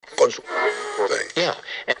Yeah.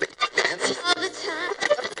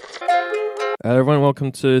 Everyone,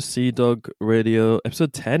 welcome to Sea Dog Radio,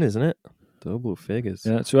 episode 10, isn't it? Double figures.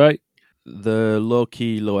 Yeah, that's right. The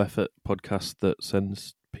low-key, low-effort podcast that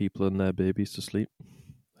sends people and their babies to sleep.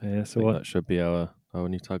 Yeah, I so think what? that should be our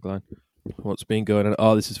new tagline. What's been going on?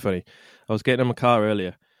 Oh, this is funny. I was getting in my car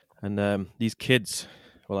earlier, and these kids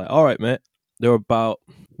were like, all right, mate. They were about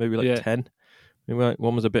maybe like 10. Maybe like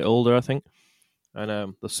one was a bit older, I think.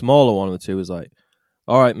 And the smaller one of the two was like,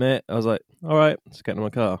 all right, mate. I was like, all right, let's get in my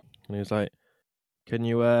car. And he was like, Can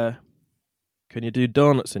you do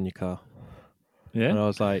donuts in your car? Yeah. And I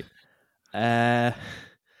was like, I've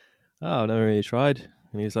never really tried.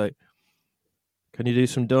 And he was like, can you do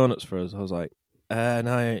some donuts for us? I was like,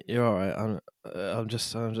 no, you're all right. I'm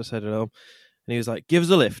just headed home. And he was like, give us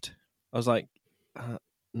a lift. I was like,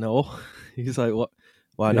 no. He's like, what?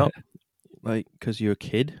 Why not? Like, because you're a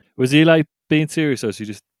kid. Was he like being serious or was he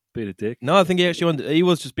just being a dick? No, I think he actually wanted. He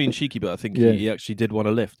was just being cheeky, but I think he actually did want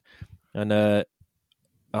a lift. And I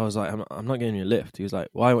was like, I'm not getting you a lift. He was like,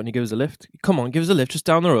 why won't you give us a lift? Come on, give us a lift just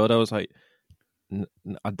down the road. I was like,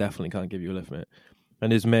 I definitely can't give you a lift, mate.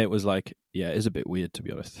 And his mate was like, yeah, it is a bit weird, to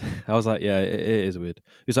be honest. I was like, yeah, it is weird.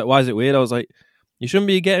 He was like, why is it weird? I was like, you shouldn't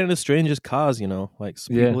be getting into strangers' cars, you know, like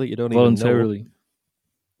people that you don't voluntarily. even know.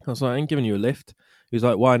 I was like, I ain't giving you a lift. He was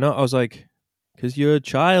like, why not? I was like, because you're a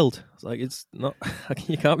child. I was like, it's not,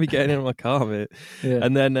 you can't be getting in my car, mate. Yeah.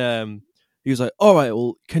 And then he was like, all right,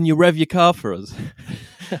 well, can you rev your car for us?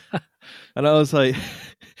 And I was like,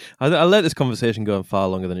 I let this conversation go on far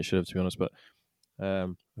longer than it should have, to be honest. But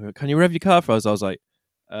can you rev your car for us? I was like,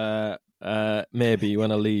 maybe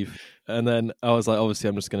when I leave. And then I was like, obviously,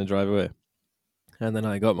 I'm just going to drive away. And then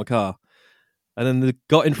I got my car. And then they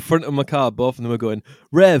got in front of my car. Both of them were going,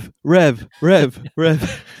 rev, rev, rev,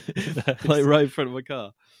 rev. Like right in front of my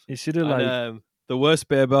car. You should have the worst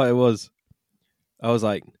bit about it was, I was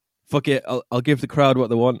like, fuck it, I'll give the crowd what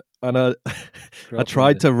they want. And I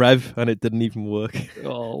tried to rev and it didn't even work.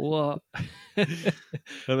 Oh, what? And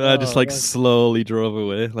then I just slowly drove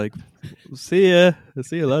away. Like, see ya,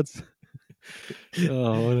 lads.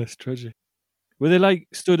 Oh, that's tragic. Were they like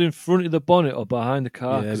stood in front of the bonnet or behind the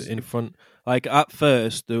car? Yeah, in front. Like at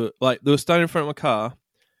first, they were standing in front of my car.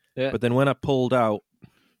 Yeah. But then when I pulled out,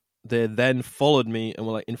 they then followed me and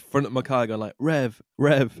were like in front of my car, going like rev,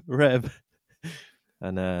 rev, rev.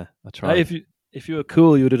 And I tried. Hey, if you were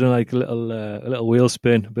cool, you would have done like a little wheel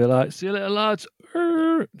spin, be like, "See you later, lads!"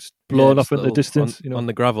 Just blowing off into the distance, on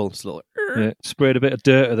the gravel. Just little, sprayed a bit of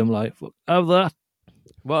dirt at them, like, have that.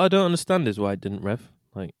 What I don't understand is why I didn't rev.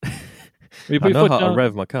 Like, I know how to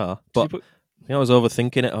rev my car, but I was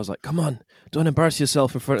overthinking it. I was like, "Come on, don't embarrass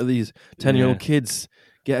yourself in front of these 10-year-old kids.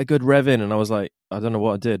 Get a good rev in." And I was like, I don't know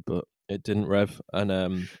what I did, but it didn't rev, and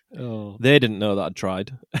they didn't know that I'd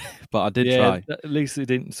tried, but I did try. At least it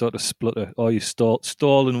didn't sort of splutter, or you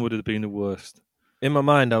stalling would have been the worst. In my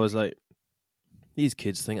mind, I was like, these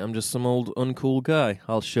kids think I'm just some old uncool guy.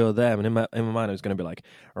 I'll show them. And in my mind, I was going to be like,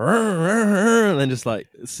 and then just like,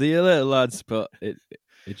 see you later, lads. But it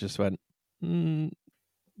just went.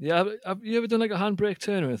 Yeah, have you ever done like a handbrake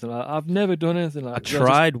turn or anything like that? I've never done anything like that. I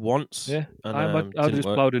tried once. Yeah, and, I just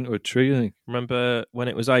plowed into a tree, I think. Remember when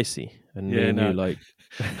it was icy? And you like...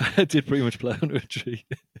 I did pretty much plow into a tree.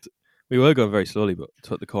 We were going very slowly, but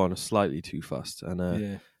took the corner slightly too fast.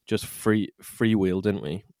 And just freewheeled, didn't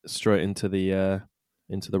we? Straight into the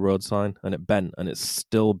road sign. And it bent. And it's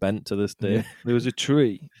still bent to this day. Yeah. There was a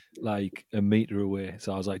tree like a meter away.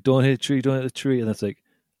 So I was like, don't hit the tree, don't hit the tree. And it's like,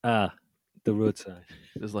 the road sign.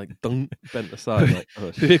 It was like bent aside. Like,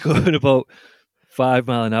 oh, we were going about 5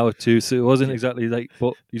 miles an hour too, so it wasn't exactly like.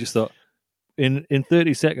 But you just thought, in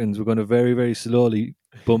 30 seconds, we're going to very, very slowly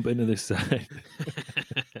bump into this side.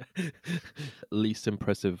 Least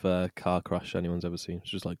impressive car crash anyone's ever seen. It's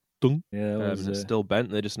just like dunk. Yeah, it's still bent.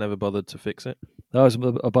 They just never bothered to fix it. That was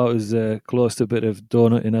about as close to a bit of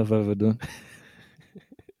donutting I've ever done.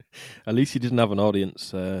 At least you didn't have an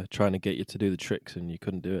audience trying to get you to do the tricks and you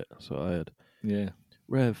couldn't do it. That's what I heard. Yeah.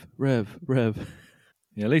 Rev, rev, rev.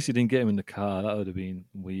 Yeah, at least you didn't get him in the car. That would have been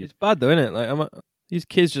weird. It's bad though, isn't it? Like these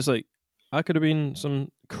kids just like, I could have been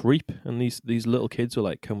some creep and these little kids were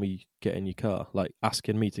like, can we get in your car? Like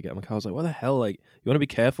asking me to get in my car. I was like, what the hell? Like, you want to be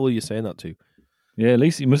careful who you're saying that to. Yeah, at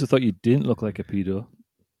least he must have thought you didn't look like a pedo.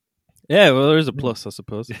 Yeah, well, there is a plus, I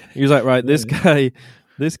suppose. He was like, right, this guy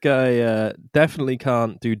definitely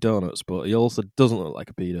can't do donuts, but he also doesn't look like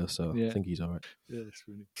a pedo, so I think he's all right. Yeah, that's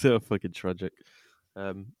funny. So fucking tragic.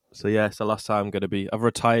 So yeah, it's the last time I'm going to be. I've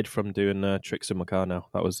retired from doing tricks in my car now.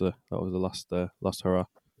 That was the last hurrah.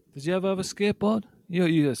 Did you ever have a skateboard? You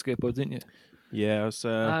had a skateboard, didn't you? Yeah, I was.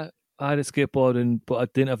 I I had a skateboard, but I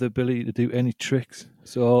didn't have the ability to do any tricks.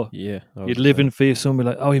 So Yeah, you'd live in fear. Someone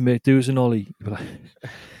would be like, "Oh, mate, do us an ollie." You'd be like,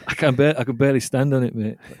 I could barely stand on it,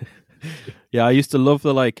 mate. Yeah, I used to love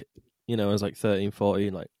the I was like 13,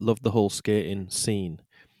 14, loved the whole skating scene,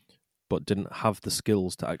 but didn't have the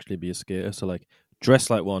skills to actually be a skater. So dressed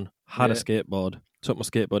like one, had a skateboard, took my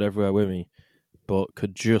skateboard everywhere with me, but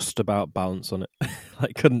could just about balance on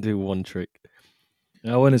it. Couldn't do one trick.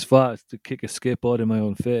 I went as far as to kick a skateboard in my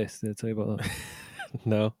own face. Did I tell you about that?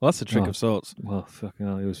 No, that's a trick of sorts. Well, fucking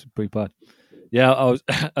hell, it was pretty bad. Yeah, I was,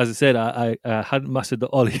 as I said, I hadn't mastered the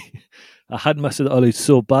ollie. I hadn't mastered the ollie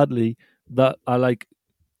so badly that I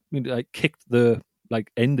kicked the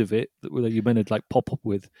end of it that you meant to pop up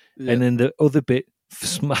with, and then the other bit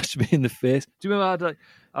smashed me in the face. Do you remember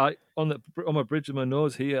on my bridge of my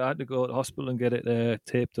nose here? I had to go to the hospital and get it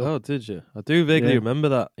taped up. Oh, did you? I do vaguely remember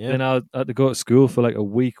that. Yeah. Then I had to go to school for a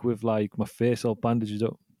week with my face all bandaged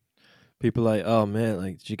up. People oh man,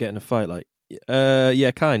 did you get in a fight?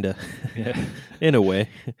 Yeah, kinda. Yeah, in a way.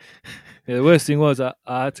 Yeah, the worst thing was I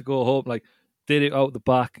had to go home, did it out the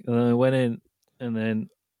back, and then I went in, and then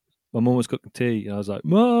my mum was cooking tea, and I was like,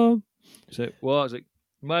 "Mum," she said, "What?" I was like,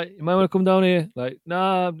 "You might want to come down here."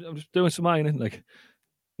 Nah, I'm just doing some ironing.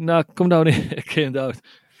 Nah, come down here. I came down,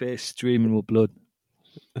 face streaming with blood.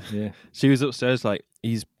 Yeah, she was upstairs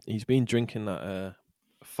he's been drinking that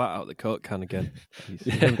fat out the Coke can again. He's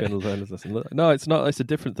never going to learn his lesson. No, it's not. It's a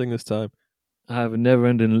different thing this time. I have a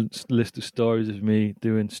never-ending list of stories of me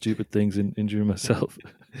doing stupid things and injuring myself.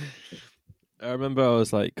 I remember I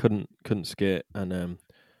was couldn't skate, and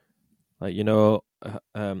how you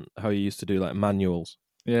used to do manuals.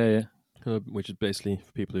 Yeah. Which is basically,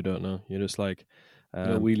 for people who don't know, you're just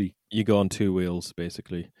wheelie. You go on two wheels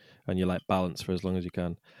basically, and you balance for as long as you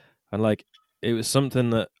can, and it was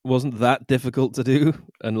something that wasn't that difficult to do,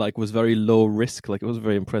 and was very low risk. It was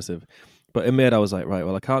very impressive. But in mid, I was right,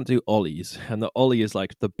 well, I can't do ollies, and the ollie is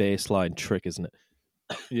the baseline trick, isn't it?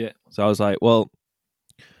 Yeah. So I was well,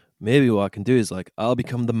 maybe what I can do is I'll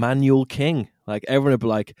become the manual king. Everyone would be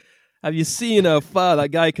like, have you seen how far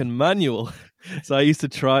that guy can manual? So I used to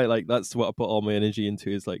try, that's what I put all my energy into,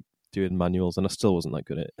 is doing manuals, and I still wasn't that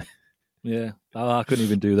good at it. Yeah, I couldn't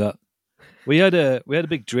even do that. We had a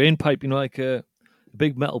big drain pipe, a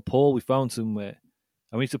big metal pole we found somewhere,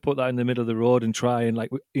 and we used to put that in the middle of the road and try and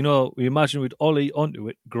we imagine we'd ollie onto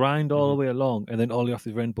it, grind all the way along, and then ollie off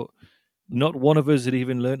the end. But not one of us had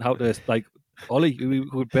even learned how to ollie.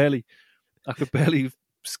 I could barely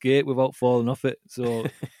skate without falling off it. So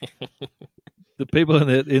the people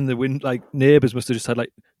in the wind, neighbours, must have just had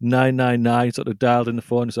 999 sort of dialed in the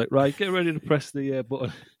phone. It's right, get ready to press the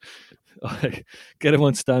button. Get him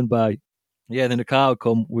on standby. Yeah, then the car would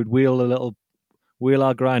come. We'd wheel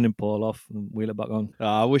our grinding pole off and wheel it back on.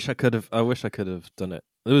 I wish I could have done it.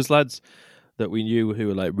 There was lads that we knew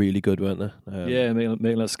who were really good, weren't there? Yeah,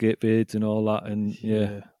 making skate vids and all that. And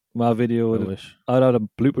yeah. My video I'd had a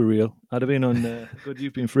blooper reel. I'd have been on Good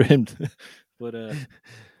You've Been Framed, but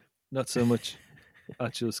not so much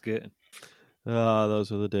actual skating.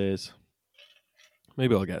 Those were the days.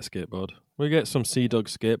 Maybe I'll get a skateboard. We'll get some Sea Dog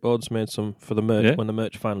skateboards, made some for the merch. Yeah. When the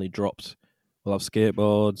merch finally drops, we'll have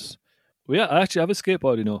skateboards. Well, yeah, I actually have a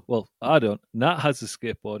skateboard, Well, I don't. Nat has a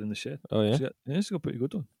skateboard in the shed. Oh, yeah? She's got a pretty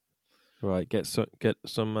good one. Right, get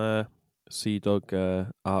some Sea Dog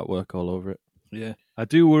artwork all over it. Yeah. I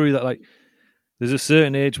do worry that, there's a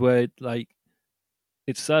certain age where,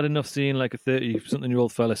 it's sad enough seeing, a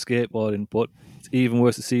 30-something-year-old fella skateboarding, but it's even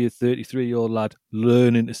worse to see a 33-year-old lad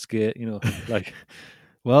learning to skate,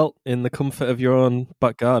 Well, in the comfort of your own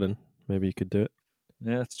back garden, maybe you could do it.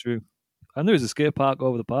 Yeah, that's true. And there is a skate park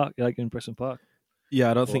over the park, in Preston Park. Yeah,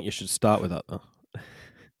 I don't think you should start with that, though.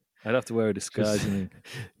 I'd have to wear a disguise.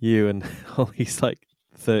 You and all these,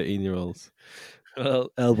 13-year-olds. Well,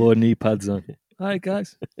 elbow and knee pads on. Hi,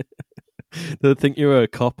 guys. They'll think you were a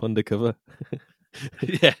cop undercover.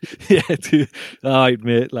 yeah, dude. All right,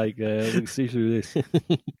 mate, we see through this.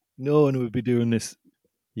 No one would be doing this.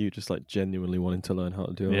 You just, genuinely wanting to learn how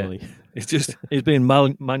to do it. Yeah. It's been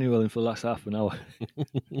manual for the last half an hour.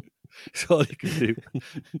 That's all you can do.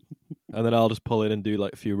 And then I'll just pull in and do,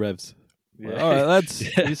 a few revs. Yeah. All right, lads,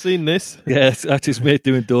 have you seen this? Yeah, that's his mate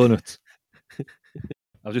doing donuts.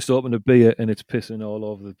 I've just opened a beer and it's pissing all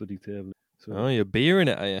over the bloody table. So. Oh, you're beering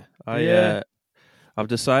it, are you? I've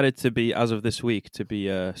decided to be, as of this week,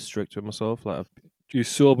 strict with myself. You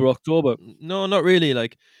sober October? No, not really.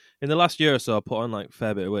 In the last year or so, I put on a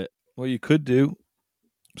fair bit of weight. What you could do,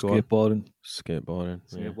 skateboarding.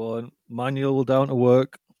 Yeah. Manual down to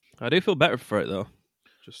work. I do feel better for it though.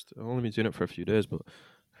 I've only been doing it for a few days, but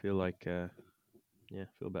I feel Yeah,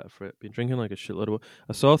 feel better for it. Been drinking like a shitload of water.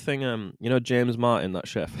 I saw a thing, you know James Martin, that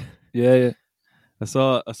chef? Yeah. I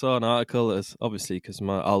saw an article that's obviously because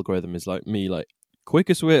my algorithm is like me, like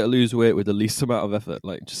quickest way to lose weight with the least amount of effort,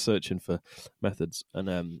 like just searching for methods.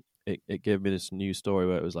 And it gave me this new story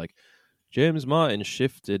where it was like James Martin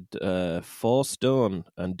shifted 4 stone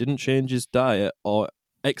and didn't change his diet or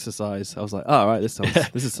exercise. I was like, all right, this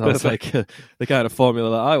sounds like the kind of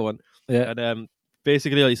formula that I want. Yeah. And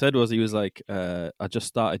basically all he said was he was like, I just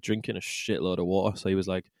started drinking a shitload of water. So he was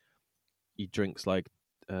like, he drinks like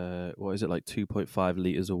what is it, like 2.5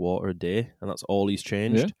 liters of water a day, and that's all he's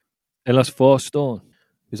changed. Yeah. And that's 4 stone.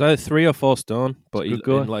 He's either 3 or 4 stone, but It's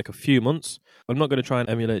he's in like a few months. I'm not going to try and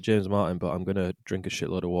emulate James Martin, but I'm going to drink a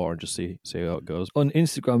shitload of water and just see how it goes. On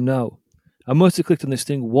Instagram now, I must have clicked on this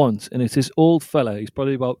thing once, and it's this old fella. He's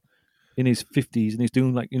probably about in his 50s, and he's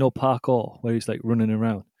doing like, parkour, where he's like running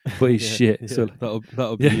around, but he's shit. Yeah. So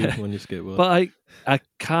that'll be you when you skateboard. But I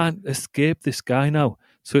can't escape this guy now.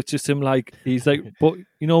 So it's just him, like, he's like, but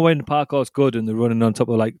when parkour's good and they're running on top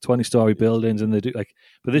of like 20-story buildings and they do like,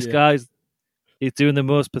 but this guy's, he's doing the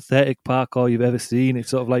most pathetic parkour you've ever seen.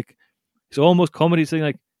 It's sort of like, it's almost comedy thing.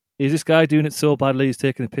 Like, is this guy doing it so badly he's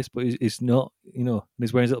taking a piss, but he's not, and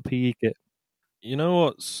he's wearing his little PE kit. You know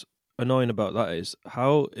what's annoying about that is,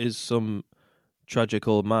 how is some tragic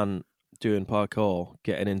old man doing parkour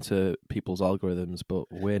getting into people's algorithms, but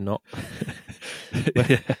we're not?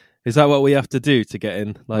 Is that what we have to do to get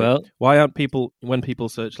in? Like, well, why aren't people, when people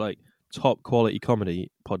search like top quality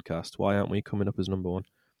comedy podcast, why aren't we coming up as number 1?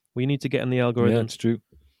 We need to get in the algorithm. Yeah, it's true.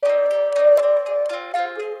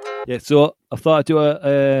 Yeah, so I thought I'd do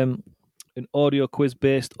an audio quiz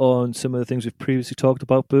based on some of the things we've previously talked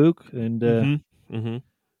about, Boog, and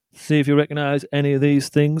see if you recognise any of these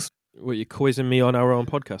things. What, you're quizzing me on our own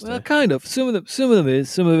podcast? Well, kind of. Some of them is.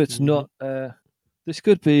 Some of it's not. This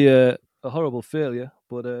could be a horrible failure,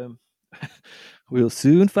 but we'll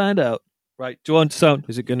soon find out. Right, do you want sound?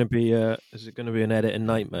 Is it going to be an editing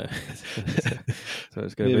nightmare? So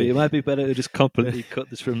it's going to be. It might be better to just completely cut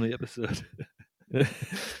this from the episode.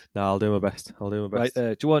 No, I'll do my best. Right,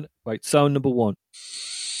 do you want sound number 1?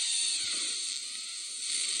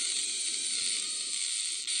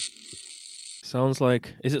 Sounds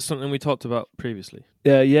like, is it something we talked about previously?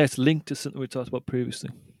 Yeah, it's linked to something we talked about previously.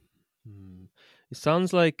 It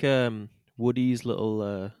sounds like Woody's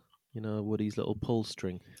little, Woody's little pull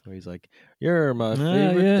string, where he's like, "You're my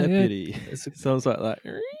favorite deputy." Yeah. It sounds like that.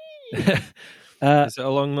 Is it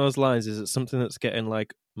along those lines? Is it something that's getting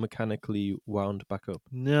like mechanically wound back up?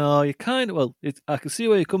 No, you kind of. Well, I can see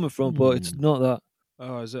where you're coming from, but it's not that.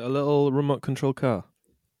 Oh, is it a little remote control car?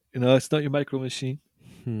 It's not your micro machine.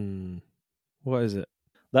 What is it?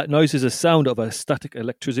 That noise is a sound of a static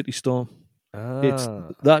electricity storm.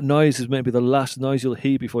 That noise is maybe the last noise you'll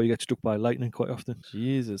hear before you get struck by lightning quite often.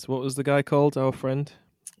 Jesus, what was the guy called? Our friend?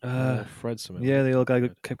 Fred something. Yeah, the old guy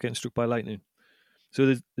kept getting struck by lightning.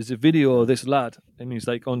 So there's a video of this lad, and he's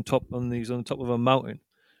like on top of a mountain,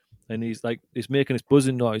 and he's making this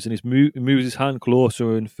buzzing noise, and he moves his hand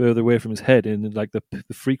closer and further away from his head, and like the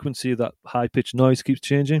frequency of that high pitched noise keeps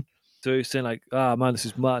changing. So he's saying like, man, this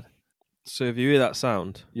is mad. So if you hear that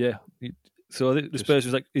sound, yeah. So this person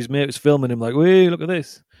was like, his mate was filming him, like, "Wait, look at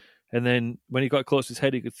this!" And then when he got close to his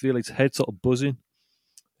head, he could feel his head sort of buzzing.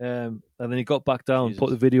 And then he got back down,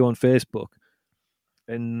 put the video on Facebook,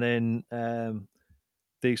 and then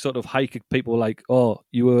they sort of hike people like, "Oh,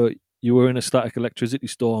 you were in a static electricity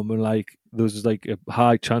storm, and like there was like a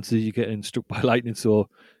high chance of you getting struck by lightning. So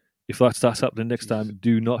if that starts happening next time,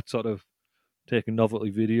 do not sort of take a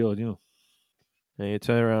novelty video, And you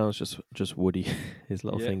turn around, it's just Woody, his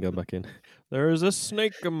little finger back in. There's a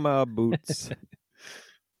snake in my boots.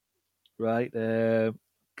 Right. Okay,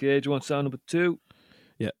 do you want sound number 2?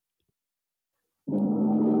 Yeah.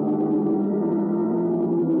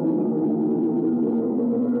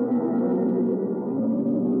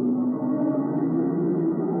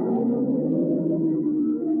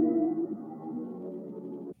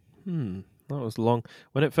 That was long.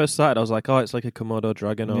 When it first started, I was like, "Oh, it's like a Komodo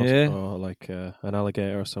dragon or like an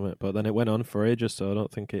alligator or something." But then it went on for ages, so I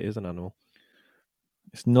don't think it is an animal.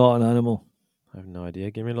 It's not an animal. I have no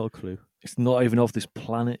idea. Give me a little clue. It's not even off this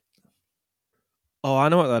planet. Oh, I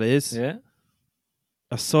know what that is. Yeah.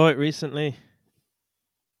 I saw it recently.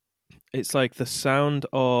 It's like the sound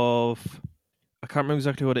of, I can't remember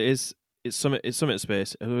exactly what it is. It's something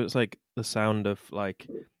space. It's like the sound of like,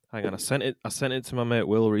 hang on, I sent it to my mate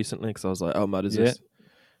Will recently because I was like, "How mad is this?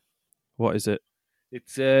 What is it?"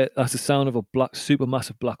 It's that's the sound of a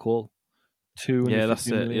supermassive black hole. 250 that's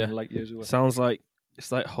it. million light years away. Sounds like,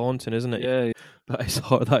 it's like haunting, isn't it? Yeah. That is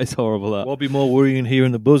horrible. That What would be more worrying,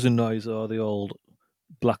 hearing the buzzing noise or the old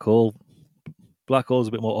black hole. Black hole's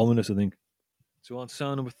a bit more ominous, I think. So on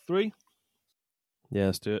sound number 3. Yeah,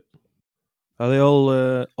 let's do it. Are they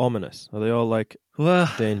all ominous? Are they all like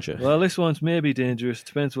danger? Well, this one's maybe dangerous.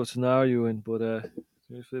 Depends what scenario you're in, but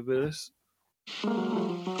here's a bit of this.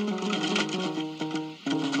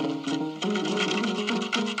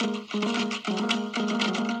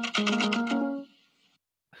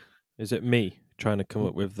 Is it me trying to come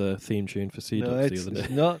up with the theme tune for Sea Dogs the other day? It's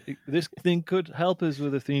not. This thing could help us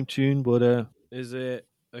with a theme tune, but is it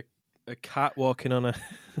a cat walking on a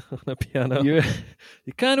on a piano? You're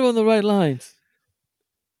kind of on the right lines.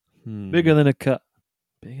 Bigger than a cat.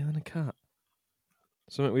 Bigger than a cat.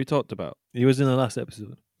 Something we talked about. He was in the last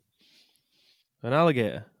episode. An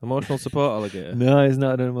alligator, emotional support alligator. No, he's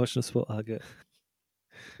not an emotional support alligator.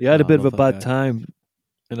 He had a bit of a bad time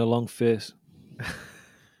and a long face.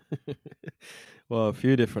 Well, a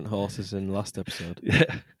few different horses in the last episode. Yeah.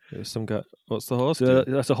 There was some guy. What's the horse? So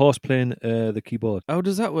that's a horse playing the keyboard. How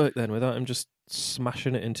does that work then without him just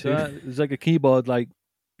smashing it into? There's like a keyboard like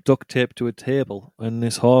duct taped to a table, and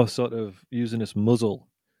this horse sort of using his muzzle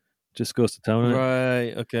just goes to town.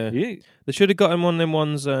 Right. Okay. Yeah. They should have got him one of them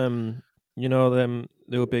ones. You know them.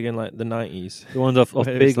 They were big in like the 90s. The ones off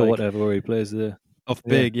Big or like, whatever, where he plays the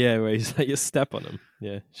Big. Yeah, where he's like you step on him.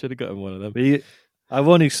 Yeah, should have got him one of them. But I've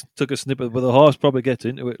only took a snippet, but the horse probably gets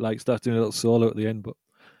into it, like starts doing a little solo at the end. But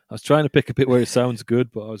I was trying to pick a bit where it sounds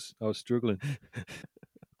good, but I was struggling.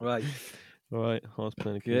 Right. All right, horse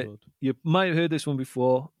playing a keyboard. You might have heard this one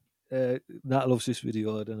before. Nat loves this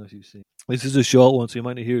video. I don't know if you've seen. This is a short one, so you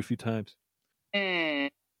might hear it a few times.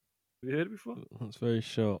 Have you heard it before? That's very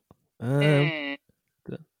short.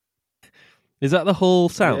 Is that the whole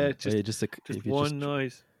sound? Yeah, just one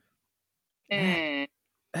noise.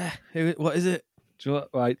 What is it?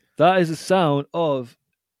 Right, that is the sound of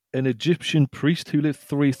an Egyptian priest who lived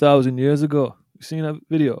 3,000 years ago. You seen that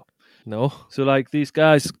video? No. So, like, these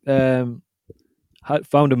guys had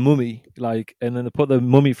found a mummy, like, and then they put the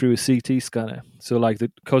mummy through a CT scanner. So, like,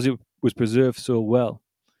 because it was preserved so well,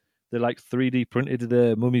 they like 3D printed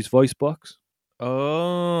the mummy's voice box.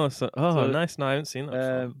 Oh, nice! No, I haven't seen that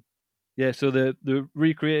before. Yeah, so they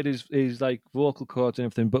recreated his like vocal cords and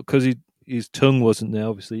everything, but because his tongue wasn't there,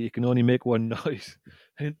 obviously, he can only make one noise,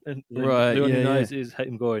 and right, the only noise is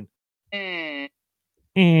him going.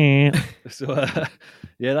 So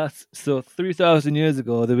that's so 3,000 years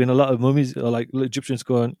ago. There've been a lot of mummies or like Egyptians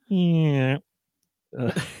going.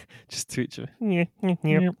 Just to each other.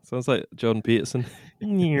 Sounds like Jordan Peterson.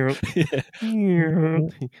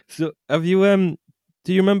 So have you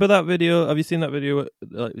do you remember that video? Have you seen that video?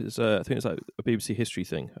 Like, I think it's like a BBC History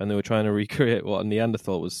thing, and they were trying to recreate what a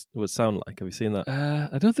Neanderthal would sound like. Have you seen that?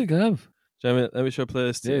 I don't think I have. Let me show a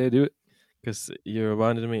playlist. Yeah, do it. Because you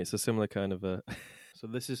reminded me, it's a similar kind of a.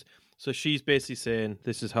 So she's basically saying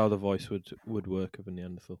this is how the voice would work of a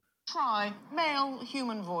Neanderthal. Try male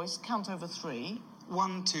human voice. Count over 3.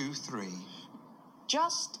 1, 2, 3.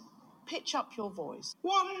 Just pitch up your voice.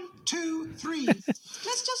 1, 2, 3.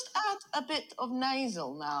 Let's just add a bit of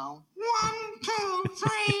nasal now. 1, 2,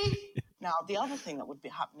 3. Now, the other thing that would be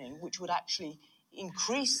happening, which would actually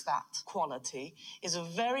increase that quality, is a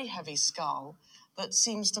very heavy skull that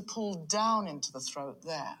seems to pull down into the throat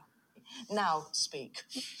there. Now, speak.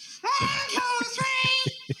 1, 2,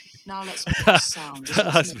 3. Now let's make a sound.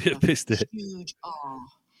 That has to be a piss there. Huge R.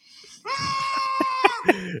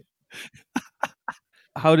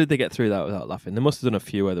 How did they get through that without laughing? They must have done a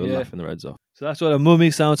few where they were laughing their heads off. So that's what a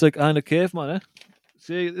mummy sounds like and a caveman, eh?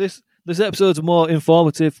 See, this episode's more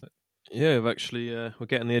informative. Yeah, we've actually we're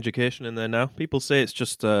getting the education in there now. People say it's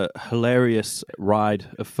just a hilarious ride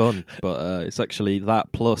of fun, but it's actually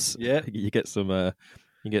that plus you get some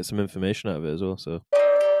information out of it as well. So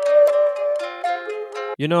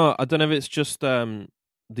I don't know if it's just the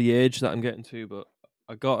age that I'm getting to, but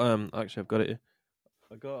I got actually I've got it.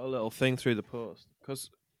 I got a little thing through the post because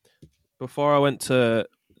before I went to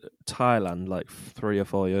Thailand like 3 or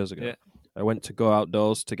 4 years ago, I went to go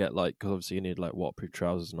outdoors to get because obviously you need like waterproof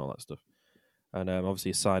trousers and all that stuff, and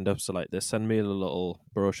obviously signed up. So they send me the little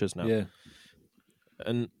brochures now. Yeah,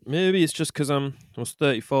 and maybe it's just because I was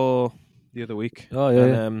 34 the other week. Oh yeah.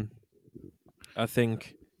 And, I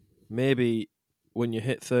think maybe when you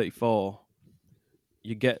hit 34,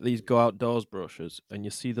 you get these go outdoors brochures and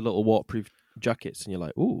you see the little waterproof jackets and you're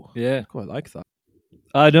like, ooh, yeah, I quite like that.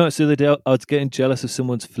 I noticed the other day I was getting jealous of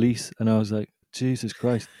someone's fleece and I was like, Jesus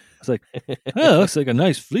Christ. I was like, oh, that's like a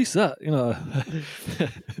nice fleece, that,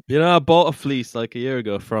 I bought a fleece like a year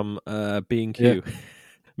ago from B&Q. Yeah.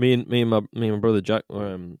 Me and my brother Jack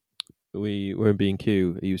we were in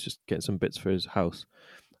B&Q. He was just getting some bits for his house.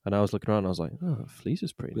 And I was looking around and I was like, oh, fleece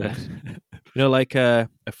is pretty nice. like a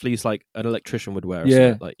fleece like an electrician would wear. Or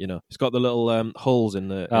Yeah. something, like it's got the little holes in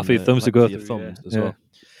the For your thumbs to go for your through, thumbs yeah. as well.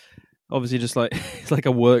 Obviously, just like it's like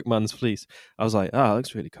a workman's fleece. I was like, it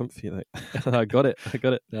looks really comfy. Like, I got it.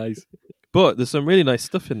 Nice. But there's some really nice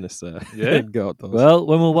stuff in this. Yeah? Go Outdoors. Well,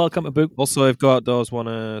 when we'll welcome a book, Also, if Go Outdoors want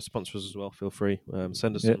to sponsor us as well, feel free.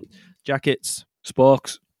 Send us some jackets.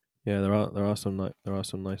 Sparks. Yeah, there are some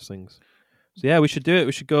nice things. So yeah, we should do it.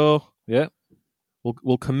 We should go. Yeah.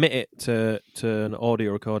 We'll commit it to an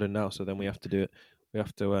audio recording now. So then we have to do it. We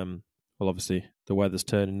have to. Well, obviously the weather's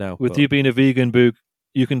turning now. With but you being a vegan, Boog,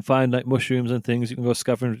 you can find like mushrooms and things. You can go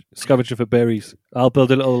scavenging for berries. I'll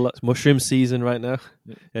build a little. It's mushroom season right now.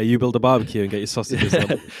 Yeah, you build a barbecue and get your sausages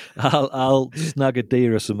on. I'll snag a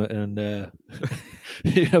deer or something and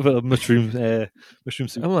you have a mushroom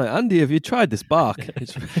soup. I'm like, Andy, have you tried this bark?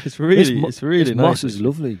 It's really This nice. moss is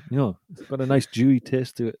lovely. It's got a nice dewy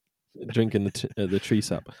taste to it. Drinking the tree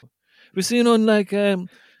sap. We're seeing on like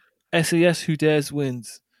SAS Who Dares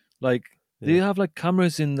Wins, like they have like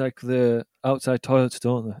cameras in like the outside toilets,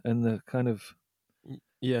 don't they? And the kind of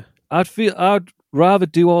Yeah. I'd rather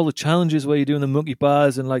do all the challenges where you're doing the monkey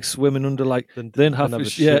bars and like swimming under like then have a to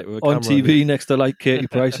shit with a on camera. TV next to like Katie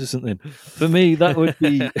Price or something. For me, that would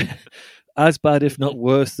be as bad, if not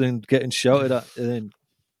worse, than getting shouted at. And then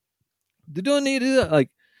they don't need to do that. Like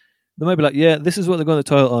they might be like, yeah, this is what they're going to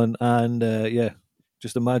the toilet on, and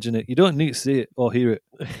just imagine it. You don't need to see it or hear it.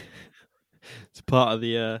 It's part of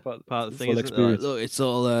the thing. Full Isn't it? experience. Like, look, it's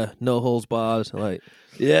all no holes barred, like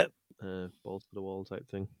balls to the wall type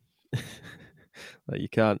thing. Like you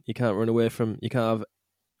can't run away from. You can't have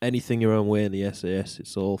anything your own way in the SAS.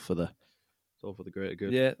 It's all for the greater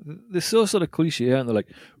good. Yeah, they're so sort of cliche, aren't they? Like,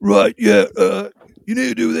 right, yeah, you need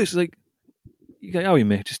to do this. Like, you go, oh,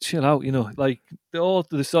 mate, just chill out, Like, they're all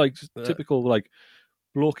this like typical like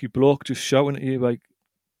blokey bloke just shouting at you. Like,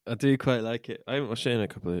 I do quite like it. I haven't watched it in a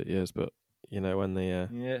couple of years, but when they I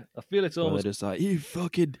feel it's when almost. they're just like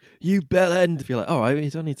you bell end. You're like, all right, you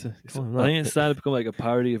don't need to. I think it's starting to become like a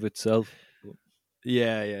parody of itself.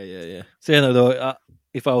 Yeah. Saying that though,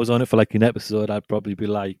 if I was on it for like an episode, I'd probably be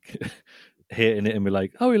like hating it and be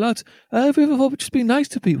like, "Oh, lads, have you ever just be nice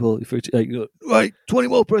to people? If it's like, right, 20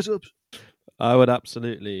 more press ups." I would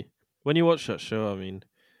absolutely. When you watch that show, I mean,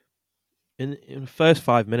 in the first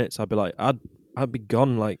 5 minutes, I'd be like, I'd be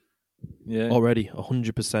gone like already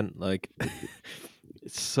 100%. Like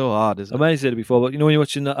it's so hard, isn't I might have said it before, but when you're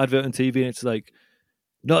watching that advert on TV and it's like,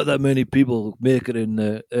 not that many people make it in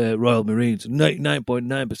the Royal Marines.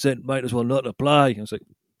 99.9% might as well not apply. I was like,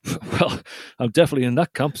 well, I'm definitely in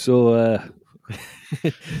that camp, so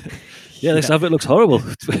this advert looks horrible.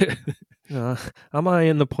 Am I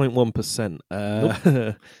in the 0.1%?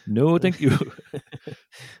 Nope. No, thank you.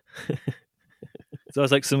 So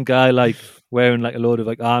it's like some guy like wearing like a load of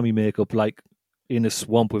like army makeup, like in a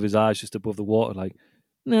swamp with his eyes just above the water. Like,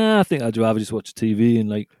 nah, I think I'd rather just watch TV and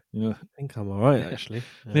like, I think I'm all right actually.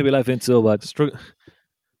 Maybe life ain't so bad.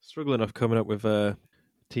 Struggling of coming up with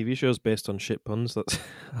TV shows based on shit puns. That's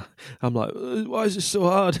I'm like, why is this so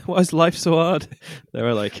hard? Why is life so hard? They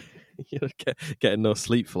were like, getting no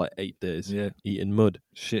sleep for like 8 days. Yeah, eating mud,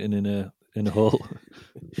 shitting in a hole.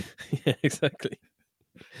 Yeah, exactly.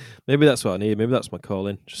 Maybe that's what I need. Maybe that's my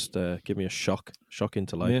calling. Just give me a shock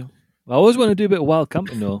into life. Yeah, I always want to do a bit of wild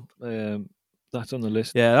camping though. That's on the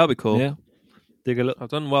list. Yeah, that'd be cool. Yeah, dig a look. I've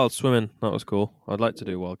done wild swimming. That was cool. I'd like to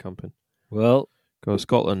do wild camping. Well, go to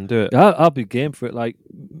Scotland, do it. I'll be game for it. Like,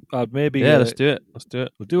 I'd maybe let's do it.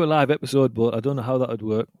 We'll do a live episode, but I don't know how that would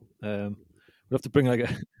work. We'll have to bring like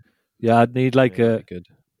I'd need like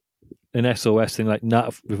an SOS thing. Like,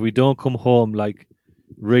 if we don't come home, like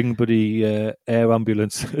ring buddy air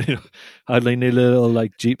ambulance. I'd like need a little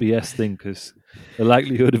like GPS thing because the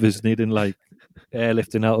likelihood of us needing like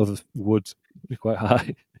airlifting out of woods is quite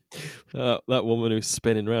high. That woman who's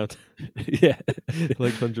spinning round, yeah,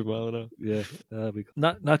 like 100 miles an hour.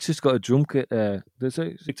 Yeah, Nat's just got a drum kit.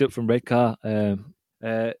 Picked up from Redcar.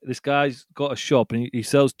 This guy's got a shop and he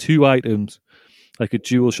sells 2 items, like a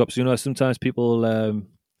dual shop. So sometimes people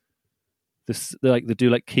they do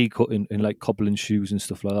like key cutting and like cobbling shoes and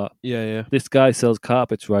stuff like that. Yeah. This guy sells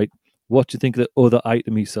carpets, right? What do you think the other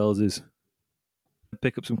item he sells is?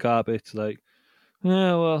 Pick up some carpets, like,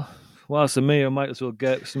 yeah, well, whilst for me, I might as well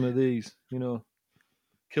get some of these,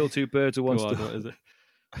 kill 2 birds with one stone. What is it?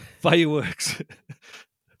 Fireworks.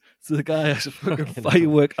 So the guy has a fucking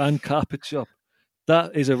firework and carpet shop.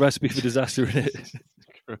 That is a recipe for disaster, isn't it?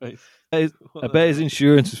 Christ. I bet his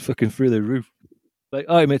insurance is fucking through the roof. Like,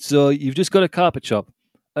 all right, mate, so you've just got a carpet shop.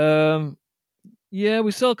 Yeah,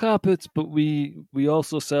 we sell carpets, but we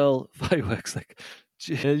also sell fireworks. Like,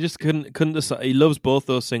 He just couldn't decide. He loves both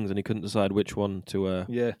those things, and he couldn't decide which one to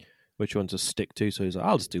stick to. So he's like,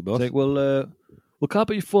 I'll just do both. It's like, we'll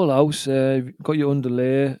carpet your full house. Got your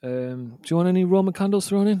underlay. Do you want any Roman candles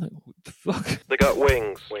thrown in? Like, what the fuck? They got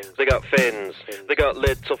wings. They got fins. They got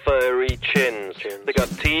little furry chins. They got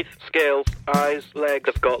teeth, scales, eyes, legs.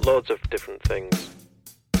 They've got loads of different things.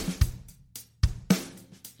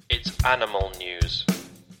 It's animal news.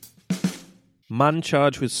 Man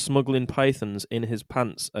charged with smuggling pythons in his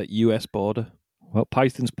pants at US border. Well,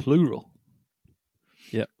 pythons plural.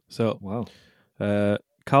 Yeah. So, wow.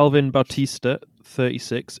 Calvin Bautista,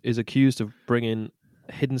 36, is accused of bringing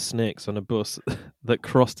hidden snakes on a bus that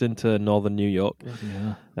crossed into northern New York.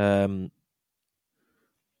 Yeah.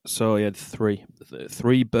 So he had three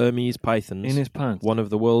Burmese pythons In his pants? One of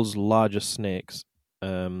the world's largest snakes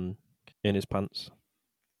in his pants.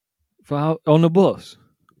 On the bus?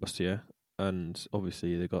 Yeah. And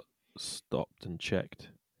obviously they got stopped and checked.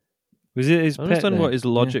 Was it his I pet understand then? what his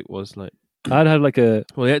logic was like. I'd have like a...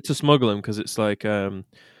 Well, they had to smuggle them because it's like they're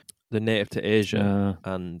native to Asia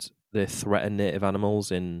and they threaten native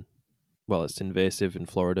animals it's invasive in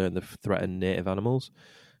Florida and they threaten native animals.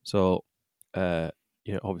 So,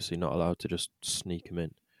 obviously not allowed to just sneak them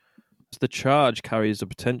in. So the charge carries the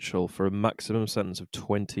potential for a maximum sentence of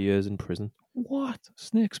 20 years in prison. What?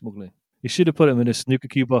 Snake smuggling? You should have put him in a snooker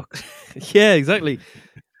cue box. Yeah, exactly.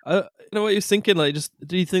 You know what he was thinking? Like,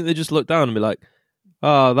 do you think they just look down and be like,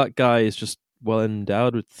 "Oh, that guy is just well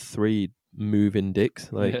endowed with 3 moving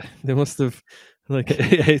dicks"? Like they must have, like,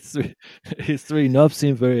 his three knobs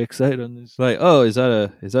seem very excited on this. Like, oh, is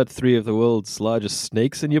that 3 of the world's largest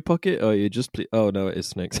snakes in your pocket? Or you just oh no, it is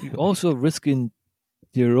snakes. You're also risking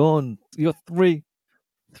your 3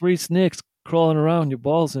 snakes crawling around your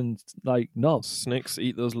balls and like knobs. Snakes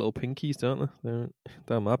eat those little pinkies, don't they? They're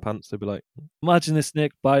down my pants. They'd be like, imagine a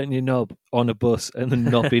snake biting your knob on a bus and then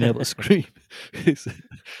not being able to scream because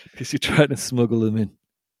you're trying to smuggle them in.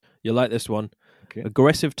 You like this one? Okay.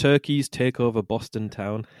 Aggressive turkeys take over Boston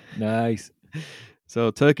town. Nice. So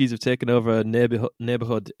turkeys have taken over a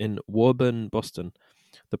neighborhood in Woburn, Boston.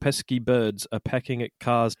 The pesky birds are pecking at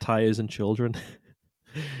cars, tires, and children.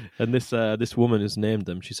 And this woman has named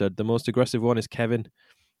them. She said the most aggressive one is Kevin.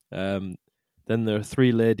 Then there are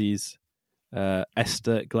 3 ladies,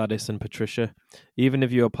 Esther, Gladys, and Patricia. Even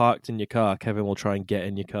if you are parked in your car, Kevin will try and get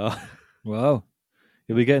in your car. Wow.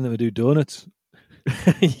 You'll be getting them to do donuts.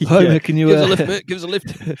 Yeah. Can you give us a lift, mate. Give us a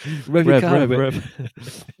lift. rev your car a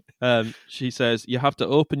bit. She says you have to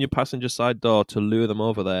open your passenger side door to lure them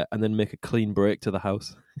over there and then make a clean break to the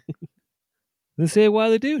house. They say why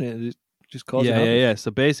they're doing it. Just cause yeah.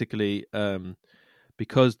 So basically,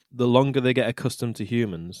 because the longer they get accustomed to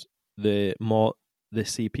humans, the more they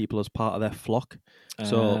see people as part of their flock.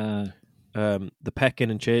 So the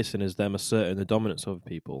pecking and chasing is them asserting the dominance over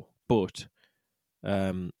people. But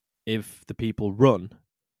if the people run,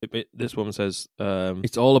 this woman says,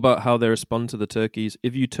 it's all about how they respond to the turkeys.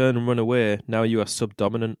 If you turn and run away, now you are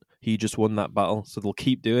subdominant. He just won that battle. So they'll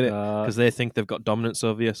keep doing it because they think they've got dominance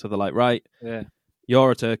over you. So they're like, right,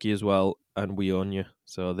 you're a turkey as well, and we own you.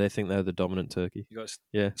 So they think they're the dominant turkey. You got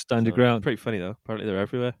to stand your ground. Pretty funny, though. Apparently they're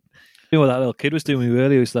everywhere. You know what that little kid was doing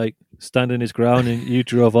earlier? He was like standing his ground and you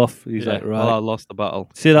drove off. He's like, right. Well, I lost the battle.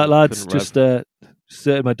 See that, lads? Just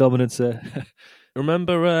asserted my dominance there.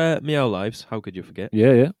 Remember Meow Lives? How could you forget?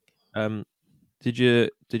 Yeah. Did you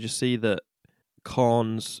see that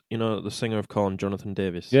Korn's, the singer of Korn, Jonathan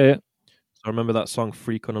Davis? Yeah. So I remember that song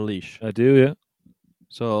Freak on a Leash. I do, yeah.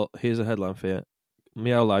 So here's a headline for you.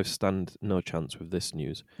 Meow Lives stand no chance with this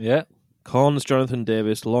news. Yeah. Korn's Jonathan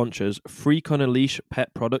Davis launches Freak on a Leash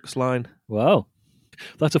pet products line. Wow.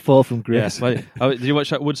 That's a fall from grace. Yeah, did you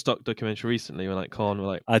watch that Woodstock documentary recently when Korn were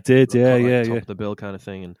like... I did, yeah. Top of the bill kind of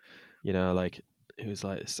thing. And, it was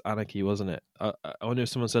like this anarchy, wasn't it? I wonder if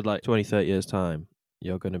someone said 20, 30 years time,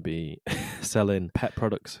 you're going to be selling pet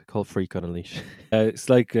products called Freak on a Leash. It's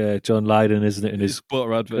like John Lydon, isn't it? In his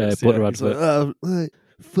butter advert. Butter advert.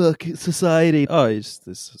 Fuck society. Oh, it's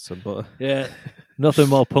some butter. Yeah. Nothing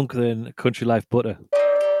more punk than Country Life butter.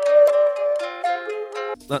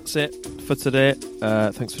 That's it for today.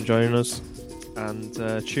 Thanks for joining us. And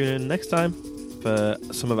tune in next time for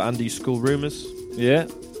some of Andy's school rumours. Yeah.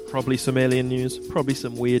 Probably some alien news. Probably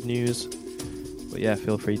some weird news. But yeah,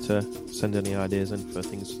 feel free to send any ideas in for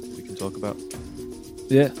things we can talk about.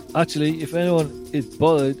 Yeah. Actually, if anyone is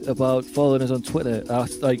bothered about following us on Twitter,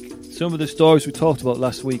 some of the stories we talked about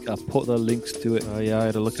last week, I put the links to it. Oh yeah, I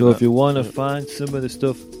had a look at that. So if you want to find some of the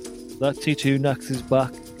stuff, that teacher who knacks his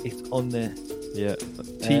back, it's on there. Yeah.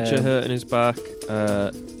 Teacher hurting his back,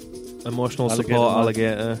 emotional support,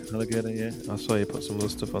 alligator. Alligator, yeah. I saw you put some of the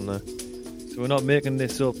stuff on there. So we're not making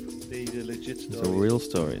this up. These are legit These stories. are real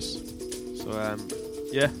stories. So,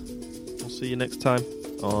 yeah, we'll see you next time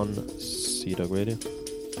on Sea Dog Radio.